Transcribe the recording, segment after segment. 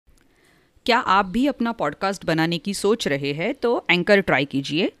क्या आप भी अपना पॉडकास्ट बनाने की सोच रहे हैं तो एंकर ट्राई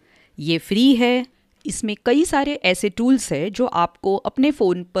कीजिए। ये फ्री है। इसमें कई सारे ऐसे टूल्स हैं जो आपको अपने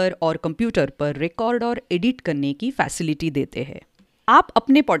फ़ोन पर और कंप्यूटर पर रिकॉर्ड और एडिट करने की फैसिलिटी देते हैं। आप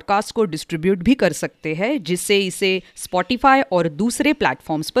अपने पॉडकास्ट को डिस्ट्रीब्यूट भी कर सकते हैं जिससे इसे स्पॉटिफाई और दूसरे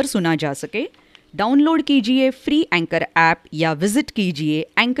प्लेटफॉर्म्स पर सुना जा सके। डाउनलोड कीजिए फ्री एंकर ऐप या विजिट कीजिए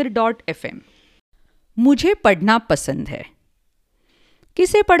anchor.fm। मुझे पढ़ना पसंद है।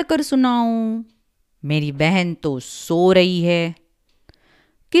 किसे पढ़कर सुनाऊं? मेरी बहन तो सो रही है।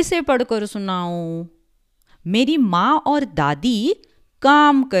 किसे पढ़कर सुनाऊं? मेरी माँ और दादी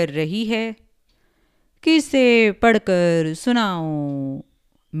काम कर रही है। किसे पढ़कर सुनाऊं?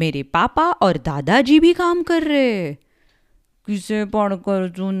 मेरे पापा और दादाजी भी काम कर रहे। किसे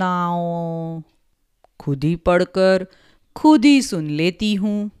पढ़कर सुनाऊं? खुद ही पढ़कर खुद ही सुन लेती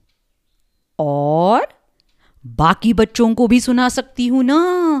हूँ और बाकी बच्चों को भी सुना सकती हूँ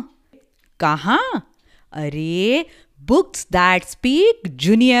ना। कहाँ? अरे, बुक्स दैट स्पीक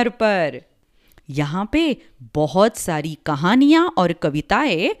जूनियर पर। यहाँ पे बहुत सारी कहानियाँ और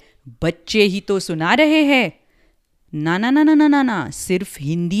कविताएं बच्चे ही तो सुना रहे हैं। ना ना ना ना ना ना ना, सिर्फ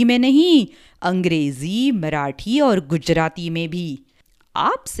हिंदी में नहीं, अंग्रेजी, मराठी और गुजराती में भी।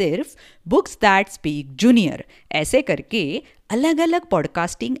 आप सिर्फ बुक्स दैट स्पीक जूनियर ऐसे करके अलग अलग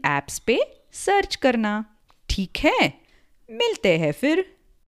पॉडकास्टिंग एप्स पे सर्च करना। ठीक है, मिलते हैं फिर।